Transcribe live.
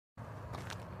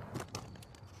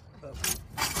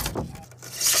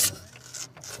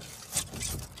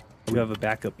You have a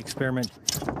backup experiment.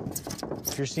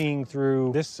 If you're seeing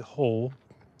through this hole,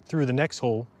 through the next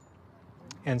hole,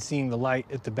 and seeing the light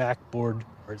at the backboard,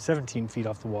 or at 17 feet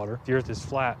off the water, the Earth is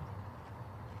flat.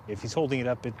 If he's holding it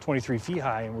up at 23 feet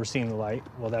high and we're seeing the light,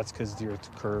 well, that's because the Earth's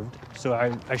curved. So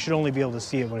I should only be able to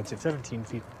see it when it's at 17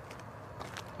 feet.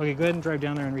 Okay, go ahead and drive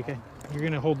down there, Enrique. You're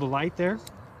gonna hold the light there.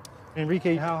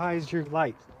 Enrique, how high is your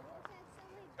light?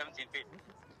 17 feet.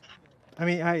 I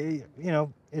mean,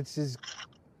 it's as,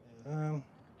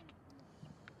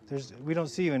 we don't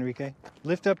see you, Enrique.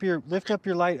 Lift up your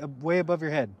light way above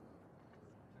your head.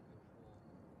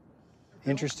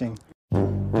 Interesting.